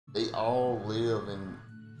They all live in.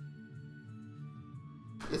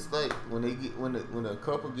 It's like when they get when a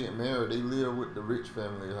couple get married, they live with the rich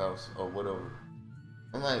family house or whatever.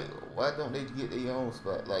 I'm like, why don't they get their own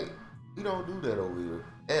spot? Like, we don't do that over here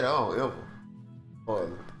at all, ever.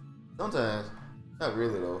 Hardly. Sometimes, not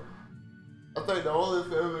really though. I think the only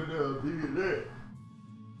family that did that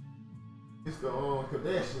is the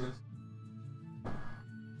Kardashians.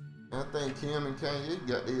 I think Kim and Kanye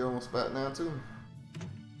got their own spot now too.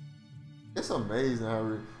 It's amazing how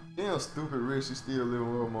rich. Damn stupid rich, she still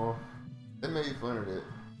living with her mom. They made fun of that.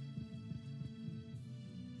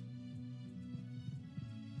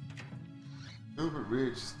 Stupid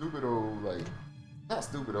rich, stupid old, like, not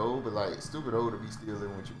stupid old, but like stupid old to be still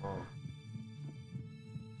living with your mom.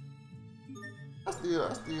 I still,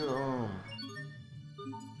 you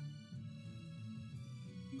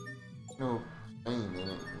know, shame in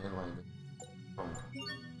it and like that.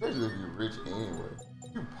 Especially if you're rich anyway.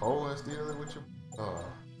 You poor and still live with your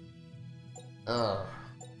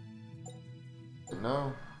you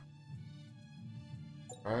know,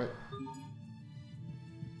 right?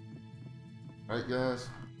 Right, guys.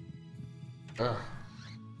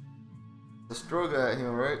 The struggle out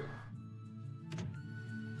here, right?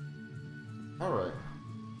 All right.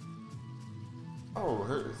 Oh,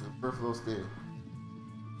 here is the Buffalo State.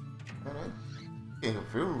 All right. Getting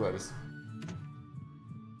confused by this.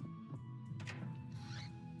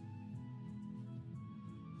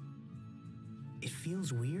 It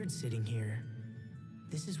feels weird sitting here.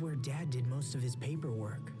 This is where Dad did most of his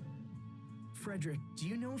paperwork. Frederick, do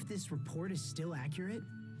you know if this report is still accurate?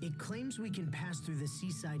 It claims we can pass through the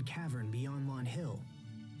seaside cavern beyond Lawn Hill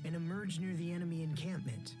and emerge near the enemy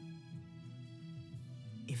encampment.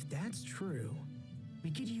 If that's true, we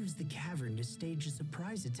could use the cavern to stage a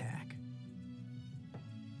surprise attack.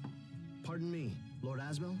 Pardon me, Lord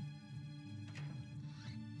Asbel?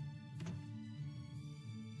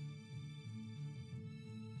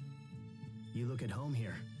 You look at home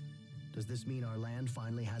here. Does this mean our land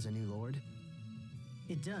finally has a new lord?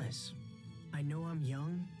 It does. I know I'm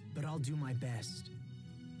young, but I'll do my best.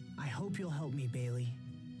 I hope you'll help me, Bailey.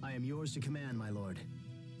 I am yours to command, my lord.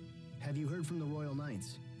 Have you heard from the Royal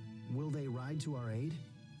Knights? Will they ride to our aid?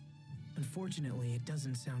 Unfortunately, it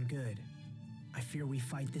doesn't sound good. I fear we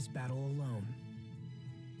fight this battle alone.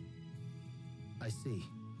 I see.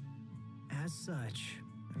 As such,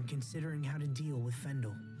 I'm considering how to deal with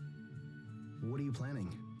Fendel. What are you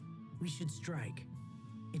planning? We should strike.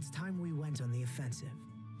 It's time we went on the offensive.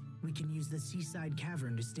 We can use the seaside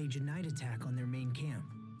cavern to stage a night attack on their main camp.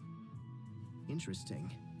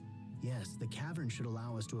 Interesting. Yes, the cavern should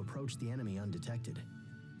allow us to approach the enemy undetected.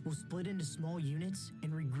 We'll split into small units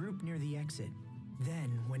and regroup near the exit.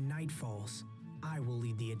 Then, when night falls, I will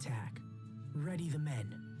lead the attack. Ready the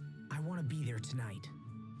men. I want to be there tonight.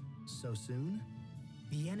 So soon?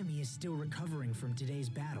 The enemy is still recovering from today's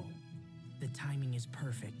battle. The timing is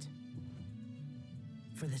perfect.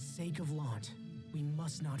 For the sake of Lant, we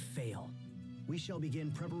must not fail. We shall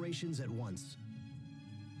begin preparations at once.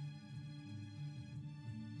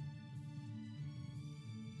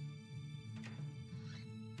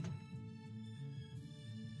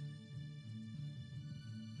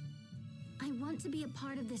 I want to be a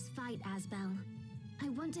part of this fight, Asbel. I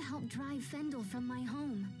want to help drive Fendel from my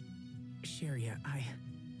home. Sheria, I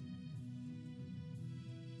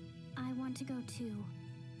want to go too.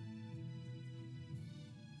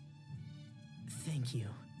 Thank you.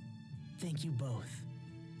 Thank you both.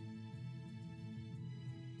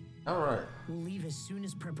 All right. We'll leave as soon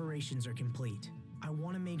as preparations are complete. I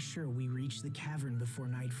want to make sure we reach the cavern before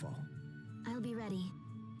nightfall. I'll be ready.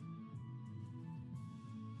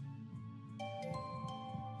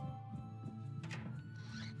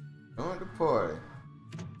 Going to party.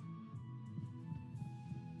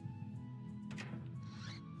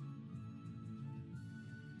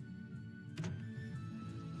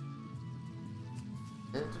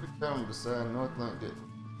 Head to the cavern beside Northland Gate.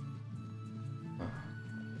 Huh.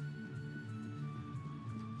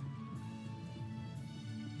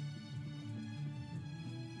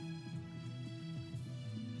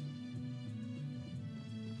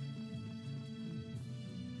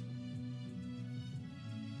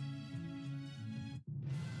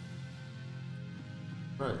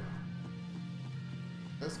 Right.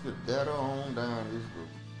 Let's get data on down this group.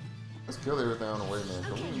 Let's kill everything on the way,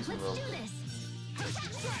 man. Okay, We need let's some do help. this.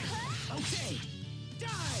 Okay!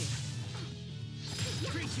 Die!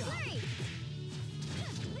 Creature!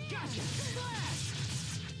 Gotcha! Slash!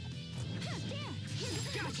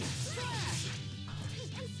 Gotcha! Slash!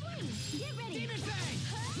 And swing! Get ready! Demon Fang!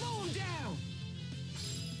 Mow him down!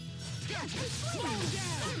 And Gotcha! swing! Mow him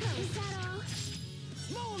down! Is that all?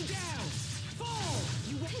 Mow him Mow 'em down! Fall!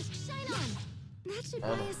 You won't. Shine on! That should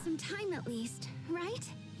buy us some time at least, right?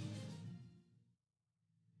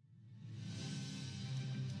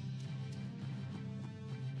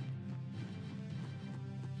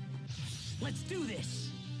 Let's do this!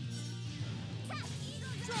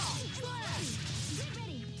 Draw! Slash! Get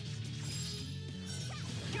ready!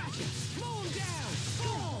 Gotcha! Mow 'em down!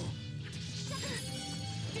 Fall!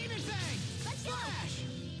 Demon Fang! Let's go! Slash!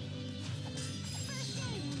 First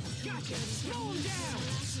aid! Gotcha! Mow 'em down!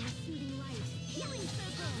 Soothing light. Healing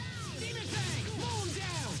circle! Demon Fang! Mow 'em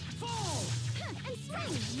down! Fall! And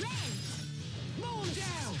spring! Red! Mow 'em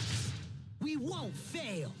down! We won't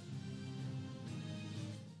fail!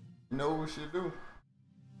 You know what we should do?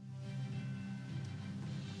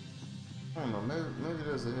 I don't know, maybe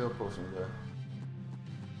there's a health potion guy.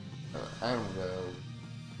 Item guy.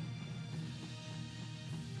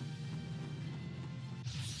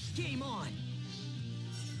 Game on!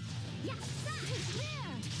 Yeah!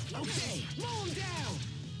 There! Okay! Mow 'em down!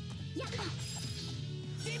 Yeah!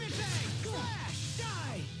 Demon Fang! Slash!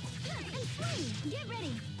 Die! And spring! Get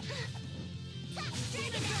ready!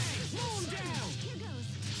 Demon Fang! Mow 'em down! Here goes!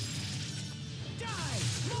 Die!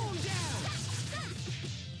 Mow 'em down!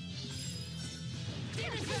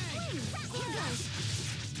 Demon Fang! Here goes!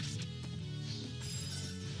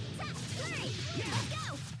 Hurry! Yeah. Let's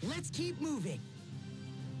go! Let's keep moving!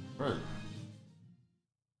 Right.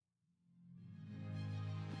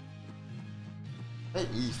 Hey,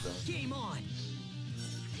 Easton. Game on!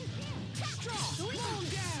 Draw! Mow 'em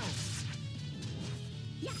down!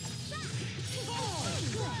 Yeah! Fall!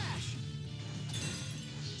 Slash!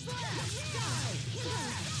 Slash! Die!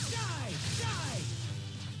 Slash! Die! Die!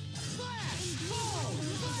 Slash! Fall!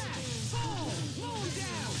 Slash! Fall! Mow 'em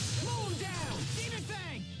down! Mow 'em down! Demon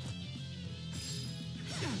Fang!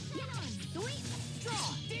 Sweet! Draw!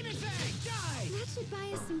 Demon Fang! Die! That should buy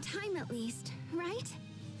us some time at least, right?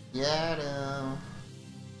 Yeah, no.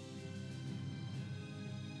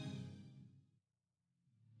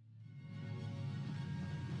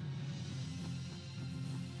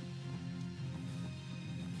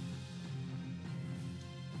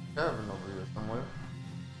 Cavern over here somewhere.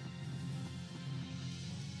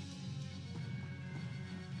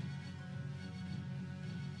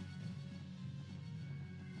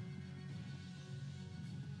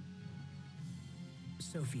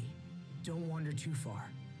 Sophie, don't wander too far.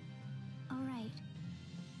 All right.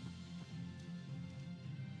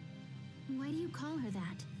 Why do you call her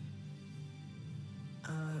that?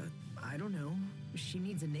 I don't know. She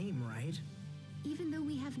needs a name, right? Even though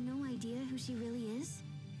we have no idea who she really is?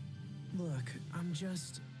 Look, I'm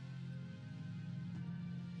just...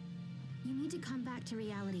 You need to come back to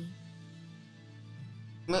reality.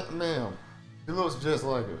 Ma'am, he looks just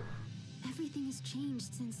like her. Everything has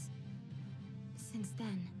changed since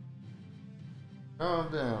then.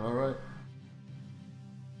 Calm down, alright?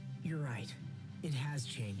 You're right. It has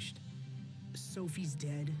changed. Sophie's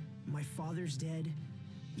dead. My father's dead.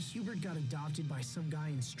 Hubert got adopted by some guy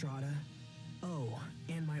in Strata. Oh,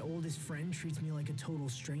 and my oldest friend treats me like a total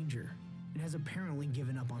stranger and has apparently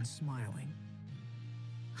given up on smiling.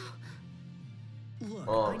 Look,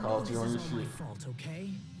 Oh, I know caught this you on is your all my shit. fault, okay?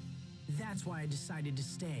 That's why I decided to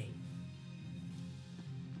stay.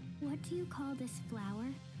 What do you call this flower?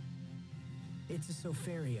 It's a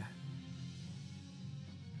Sopharia.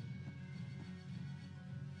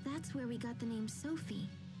 That's where we got the name Sophie.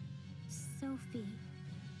 Sophie.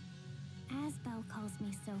 Asbel calls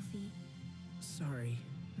me Sophie. Sorry,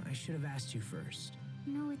 I should have asked you first.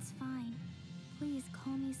 No, it's fine. Please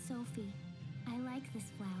call me Sophie. I like this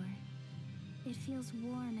flower. It feels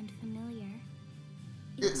warm and familiar.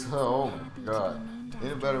 It It's makes her, me oh happy my to be god. named after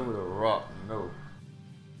Anybody her. with a rock, no.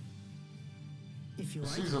 If you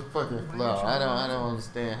like, She's a fucking why flower. don't you I don't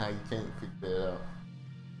understand how you can't pick that out.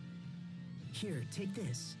 Here, take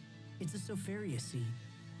this. It's a Sopharia seed.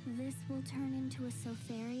 This will turn into a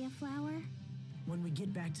Sopharia flower? When we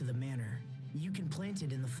get back to the manor, you can plant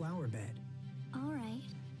it in the flower bed. All right.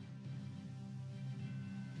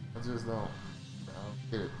 I just don't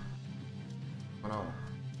get it. What's on?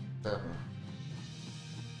 What's happening?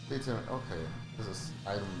 It's an, okay. This is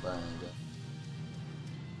item buying.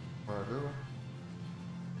 What I do?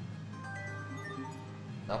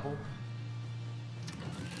 Apple?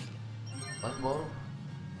 Light bottle?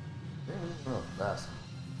 Damn, it's gonna fast.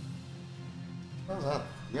 What's that?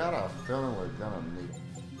 Got a feeling we're gonna need it.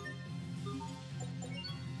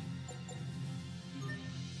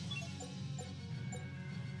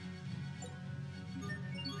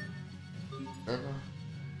 Seven?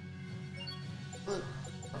 Look,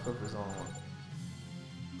 I put this on one.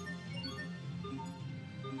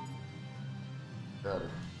 Got it.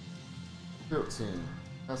 15.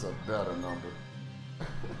 That's a better number.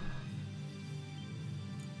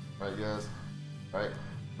 Right, guys. Right.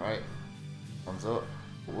 Right. Thumbs up.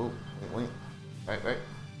 Whoa. Wink. Right. Right.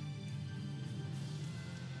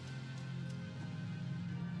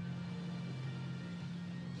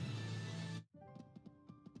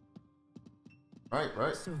 Right.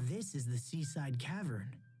 Right. So this is the Seaside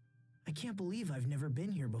Cavern. I can't believe I've never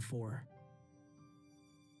been here before.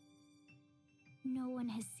 No one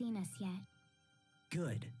has seen us yet.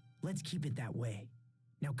 Good. Let's keep it that way.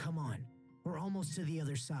 Now come on. We're almost to the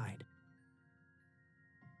other side.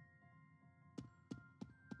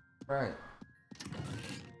 Right.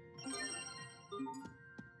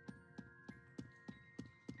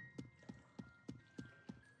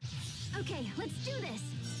 Okay, let's do this.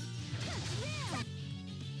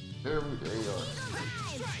 There we go.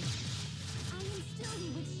 Strike! I am still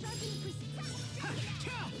with sharpened precision.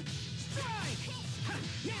 Strike!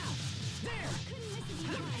 Now! There! Couldn't miss it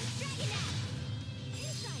either. Dragon Axe!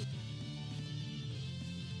 Insight!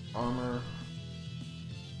 Armor.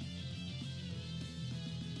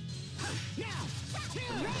 Now!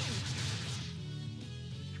 Ram!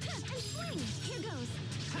 And swing! Here goes!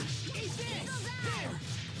 Eat this! Eagle's There!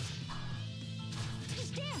 Eye!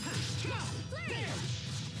 There! Flurry!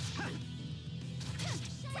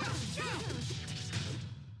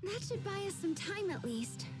 That should buy us some time at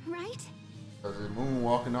least, right? Cause there's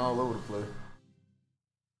moonwalking all over the place.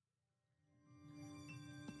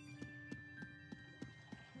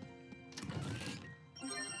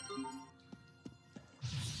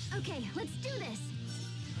 Okay, let's do this!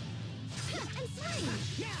 And swing!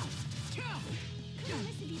 Now! Couldn't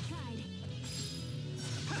miss if you tried.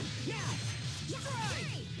 Now! Yeah,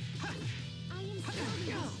 strike! I am still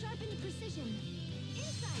with sharpened precision.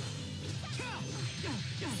 Insight!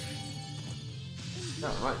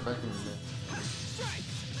 Got right back in there. Strike!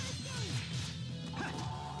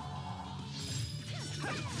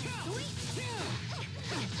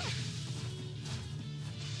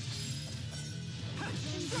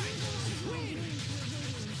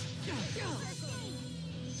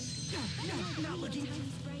 Not looking.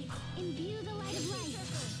 Imbue the light of life.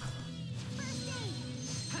 First aid.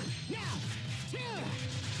 Now!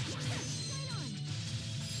 Shine on.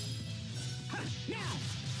 Now!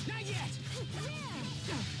 Not yet!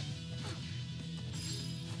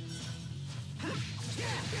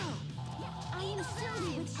 I am still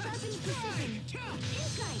with sharpened precision.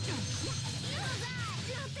 Insight. Eagle's Eye.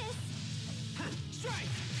 Got this.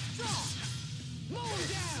 Strike! Draw! Mow him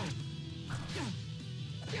down!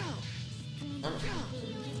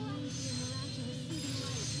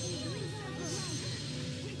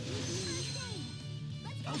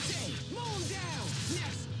 Okay, mow him down!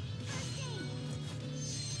 Next!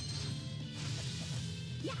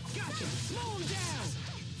 Gotcha! Mow him down!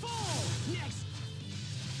 Fall! Next!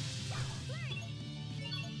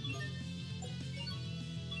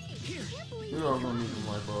 Here! You all gonna need the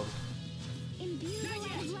light bulb. Imbue the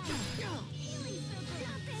light of life. Healing circle.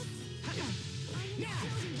 Got this. I am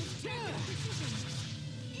still with sharpened precision.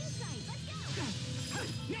 Insight. Let's go.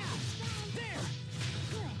 Now! There!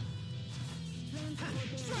 Good.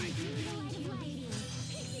 Strike!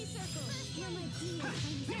 Pixie circle. Hear my genius.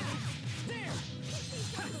 Now! There! Pixie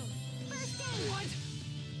circle. First aid. What?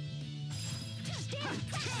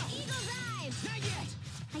 Eagle's eyes. Not yet!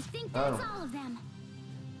 I think Oh. that's all of them.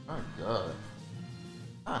 My God.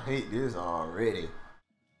 I hate this already.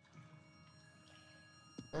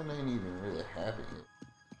 That ain't even really happened yet.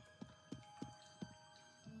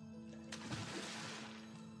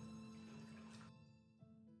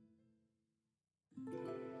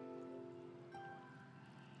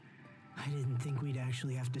 I didn't think we'd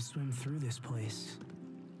actually have to swim through this place.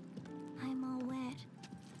 I'm all wet.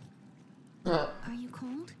 Are you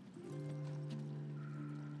cold?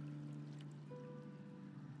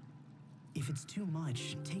 If it's too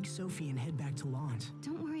much, take Sophie and head back to Lant.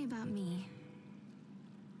 Don't worry about me.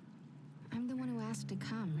 I'm the one who asked to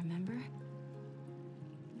come, remember?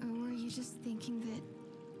 Or were you just thinking that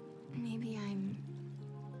maybe I'm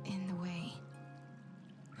in the way?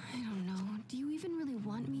 I don't know. Do you even really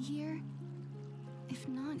want me here? If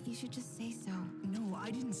not, you should just say so. No, I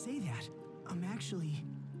didn't say that. I'm actually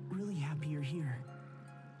really happy you're here.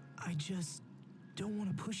 I just don't want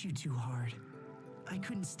to push you too hard. I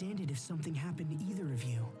couldn't stand it if something happened to either of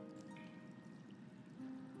you.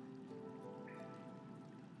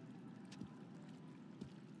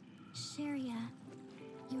 Sharia,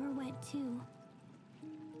 you're wet too.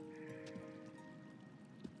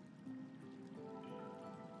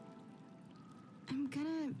 I'm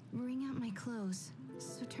gonna wring out my clothes,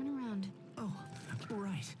 so turn around. Oh,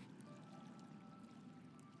 right.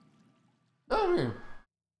 him.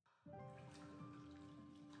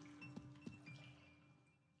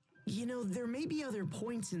 You know, there may be other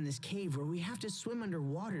points in this cave where we have to swim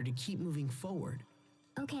underwater to keep moving forward.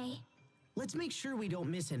 Okay. Let's make sure we don't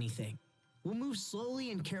miss anything. We'll move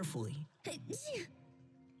slowly and carefully.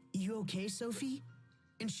 You okay, Sophie?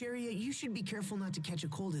 And Sharia, you should be careful not to catch a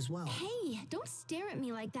cold as well. Hey, don't stare at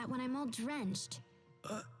me like that when I'm all drenched.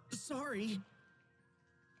 Sorry.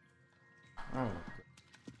 Oh my God.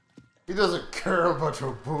 He doesn't care about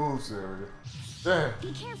your boobs, area. Damn.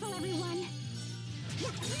 Be careful, everyone.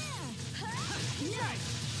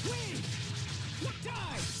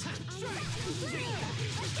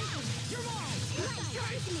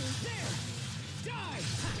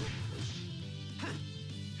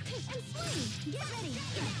 And swing! Get ready!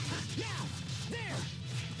 Now! There!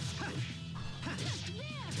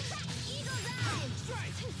 Eagle dive!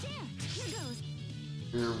 Strike! There! Here goes!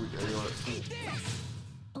 Here we go.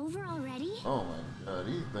 Over already? Oh my God,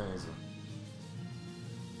 these things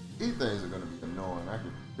are gonna be annoying. I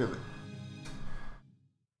can feel it.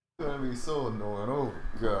 It's gonna be so annoying. Oh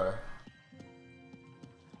God.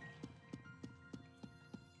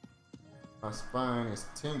 My spine is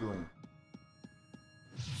tingling.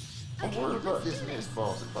 I'm worried about this next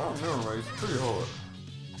boss. If I remember right, it's pretty hard.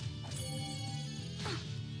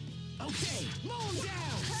 Okay, mow him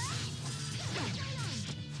down!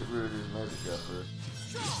 Get rid of this magic guy first.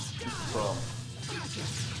 This is the problem.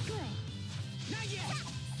 Good. Not yet!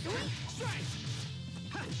 Strike!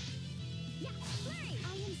 Yeah, flurry! I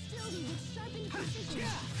instilled you with sharpened precision.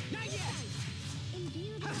 Not yet!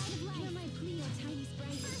 Imbue the light of life. Hear my plea, O tiny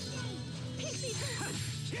sprite. Pixie!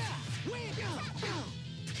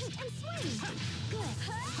 And swing! Good.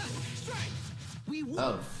 Strike! We won't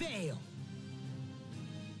Oh. fail!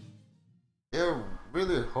 They're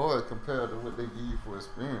really hard compared to what they give you for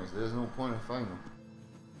experience. There's no point in fighting them.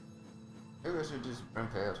 Maybe I should just run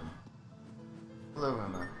past them. Love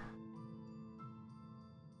him now.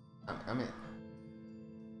 I mean,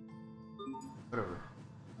 whatever.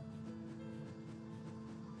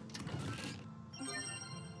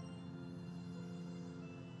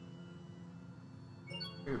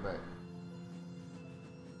 Give it back.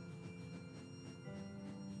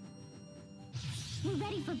 We're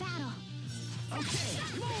ready for battle. Okay,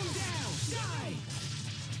 mow him down! Die!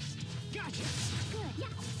 Gotcha! Good. Yeah,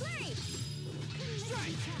 flurry!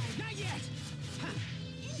 Strike! Not yet!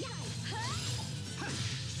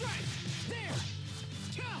 Strike! There!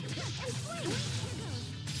 And swing!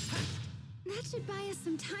 That should buy us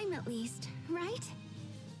some time at least, right?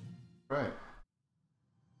 Right.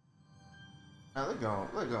 Now let's go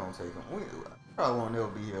and take them. We probably won't never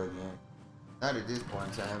be here again. Not at this point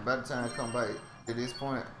in time. By the time I come back to this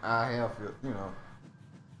point, I have, you know,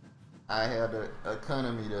 I have the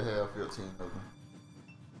economy to have 15 of them.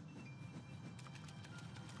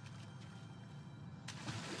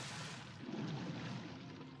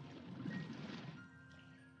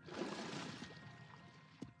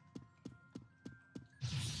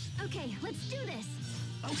 Okay, let's do this.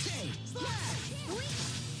 Okay, slash!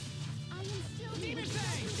 I instilled you Demon with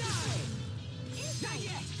Fang! Die! insight. Not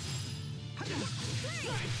yet!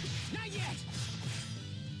 Strike! Not yet!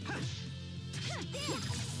 There.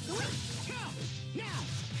 Go! Now!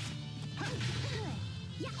 Good.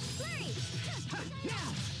 Yeah, flurry!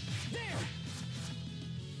 Now! There!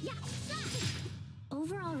 Yeah, slash!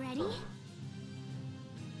 Over already?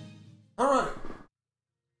 Alright.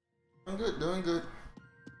 Doing good.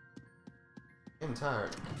 Getting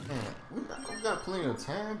tired. Man, we got plenty of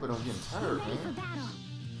time, but I'm getting We're tired, ready for man. battle.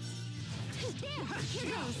 There,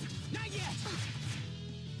 here goes. Not yet!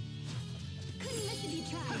 Couldn't miss if you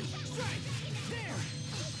tried. Strike! There!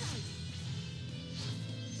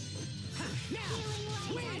 Now!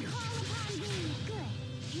 Healing light, I call upon thee. Good.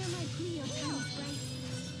 Hear my plea, O tiny sprite.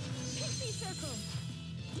 Pixie circle.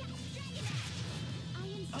 Yeah, dragon axe. I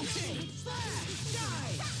instilled Okay, you with slash!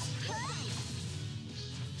 Die!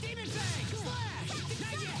 Demon Fang! Slash!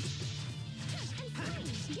 Not yet! And swing.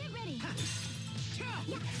 Get ready.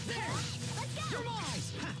 Yeah, There! let's go. Surmise!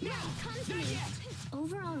 Now, Now! come to Not me. yet!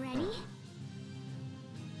 Over already?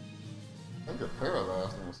 I got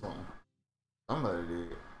paralyzed them or something. Somebody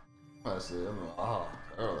did. Somebody said, I'm like,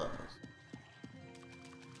 paralyzed.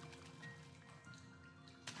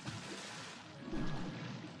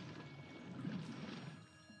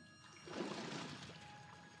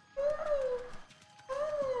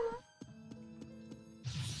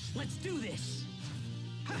 Let's do this!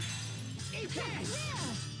 Eat this!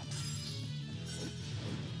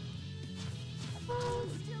 Instilled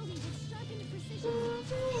you with sharpened precision.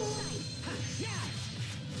 Insight. Yeah!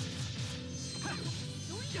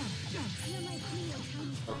 Hear my plea, O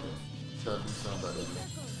tiny sprite. Okay. Try to do something about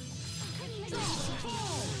that.